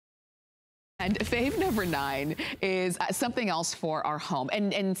And fave number 9 is something else for our home.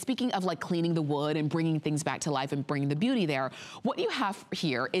 And speaking of like cleaning the wood and bringing things back to life and bringing the beauty there, what you have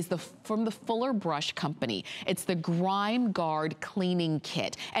here is from the Fuller Brush Company. It's the Grime Guard Cleaning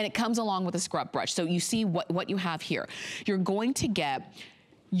Kit. And it comes along with a scrub brush. So you see what you have here. You're going to get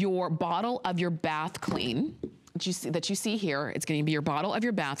your bottle of your bath clean that you see here. It's going to be your bottle of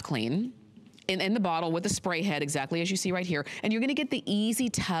your bath clean. In the bottle with the spray head, exactly as you see right here. And you're gonna get the Easy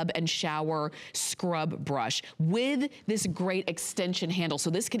Tub and Shower Scrub Brush with this great extension handle. So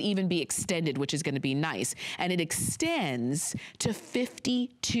this can even be extended, which is gonna be nice. And it extends to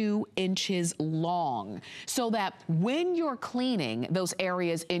 52 inches long. So that when you're cleaning those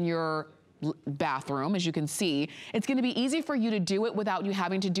areas in your bathroom, as you can see, it's gonna be easy for you to do it without you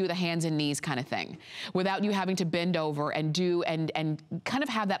having to do the hands and knees kind of thing, without you having to bend over and do and kind of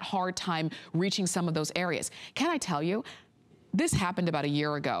have that hard time reaching some of those areas. Can I tell you, this happened about a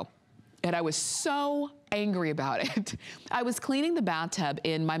year ago, and I was so angry about it. I was cleaning the bathtub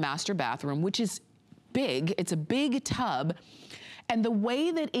in my master bathroom, which is big. It's a big tub. And the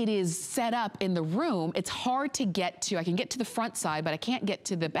way that it is set up in the room, it's hard to get to. I can get to the front side, but I can't get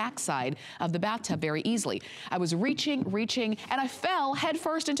to the back side of the bathtub very easily. I was reaching, and I fell head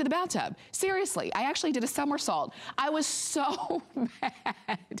first into the bathtub. Seriously, I actually did a somersault. I was so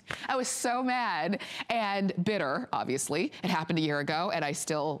mad. I was so mad and bitter, obviously. It happened a year ago, and I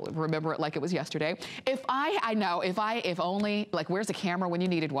still remember it like it was yesterday. If only, like, where's the camera when you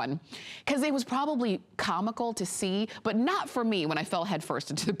needed one? Because it was probably comical to see, but not for me when I fell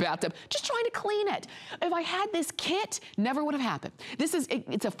headfirst into the bathtub, just trying to clean it. If I had this kit, never would have happened.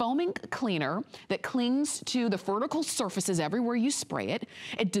 It's a foaming cleaner that clings to the vertical surfaces everywhere you spray it.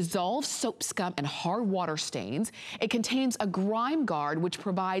 It dissolves soap scum and hard water stains. It contains a grime guard, which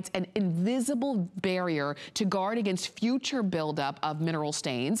provides an invisible barrier to guard against future buildup of mineral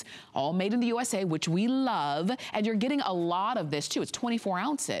stains, all made in the USA, which we love. And you're getting a lot of this too. It's 24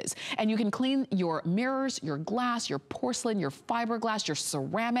 ounces. And you can clean your mirrors, your glass, your porcelain, your fiberglass, your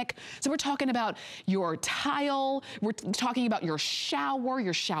ceramic. So we're talking about your tile, we're talking about your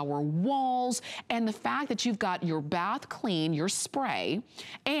shower walls, and the fact that you've got your bath clean, your spray,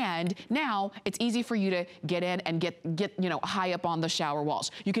 and now it's easy for you to get in and get high up on the shower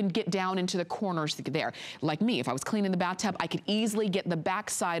walls. You can get down into the corners there. Like me, if I was cleaning the bathtub, I could easily get the back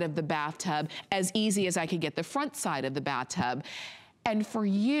side of the bathtub as easy as I could get the front side of the bathtub. And for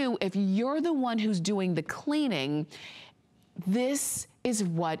you, if you're the one who's doing the cleaning, this is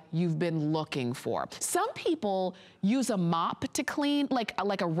what you've been looking for. Some people use a mop to clean, like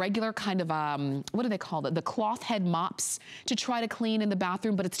a regular kind of, what do they call it? The cloth head mops to try to clean in the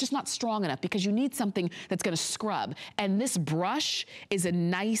bathroom, but it's just not strong enough because you need something that's gonna scrub. And this brush is a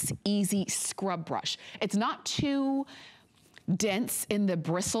nice, easy scrub brush. It's not too dense in the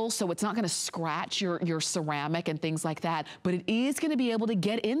bristles, so it's not gonna scratch your ceramic and things like that, but it is gonna be able to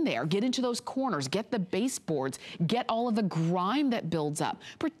get in there, get into those corners, get the baseboards, get all of the grime that builds up,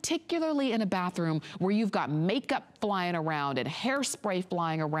 particularly in a bathroom where you've got makeup flying around and hairspray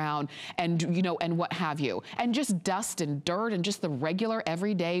flying around and, and what have you, and just dust and dirt and just the regular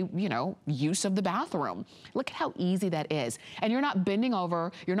everyday, use of the bathroom. Look at how easy that is. And you're not bending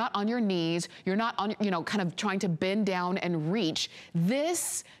over, you're not on your knees, you're not on, kind of trying to bend down and reach.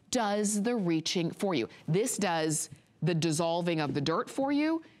 This does the reaching for you. This does the dissolving of the dirt for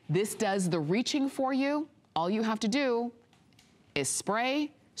you. This does the reaching for you. All you have to do is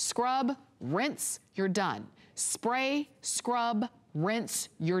spray, scrub, rinse, you're done. Spray, scrub, rinse,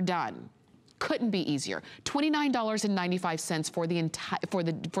 you're done. Couldn't be easier. $29.95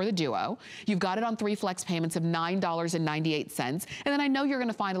 for the duo. You've got it on 3 flex payments of $9.98. And then I know you're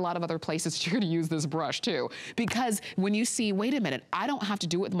gonna find a lot of other places you're gonna use this brush too. Because when you see, wait a minute, I don't have to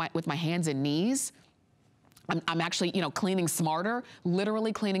do it with my hands and knees. I'm actually, cleaning smarter,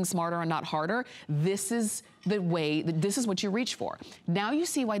 literally cleaning smarter and not harder. This is the way, this is what you reach for. Now you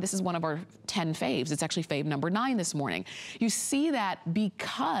see why this is one of our 10 faves. It's actually fave number 9 this morning. You see that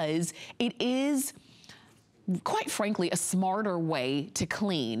because it is, quite frankly, a smarter way to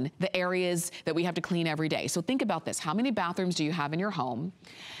clean the areas that we have to clean every day. So think about this. How many bathrooms do you have in your home?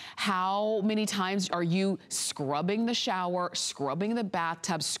 How many times are you scrubbing the shower, scrubbing the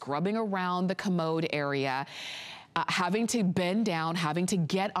bathtub, scrubbing around the commode area? having to bend down, having to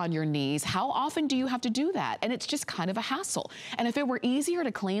get on your knees. How often do you have to do that? And it's just kind of a hassle. And if it were easier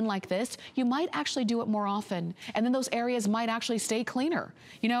to clean like this, you might actually do it more often. And then those areas might actually stay cleaner,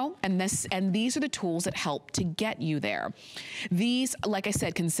 you know? And these are the tools that help to get you there. These, like I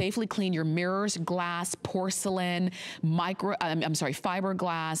said, can safely clean your mirrors, glass, porcelain,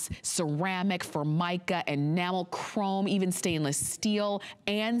 fiberglass, ceramic, formica, enamel, chrome, even stainless steel,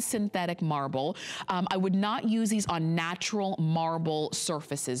 and synthetic marble. I would not use these on natural marble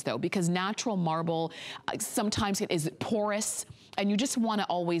surfaces though, because natural marble sometimes is porous, and you just want to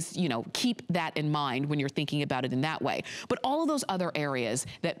always, you know, keep that in mind when you're thinking about it in that way. But all of those other areas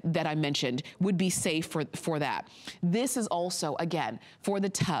that I mentioned would be safe for that. This is also, again, for the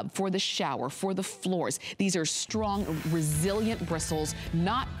tub, for the shower, for the floors. These are strong, resilient bristles,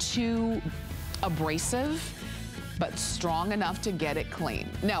 not too abrasive, but strong enough to get it clean.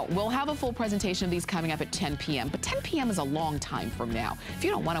 Now, we'll have a full presentation of these coming up at 10 p.m., but 10 p.m. is a long time from now. If you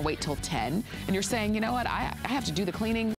don't want to wait till 10 and you're saying, you know what, I have to do the cleaning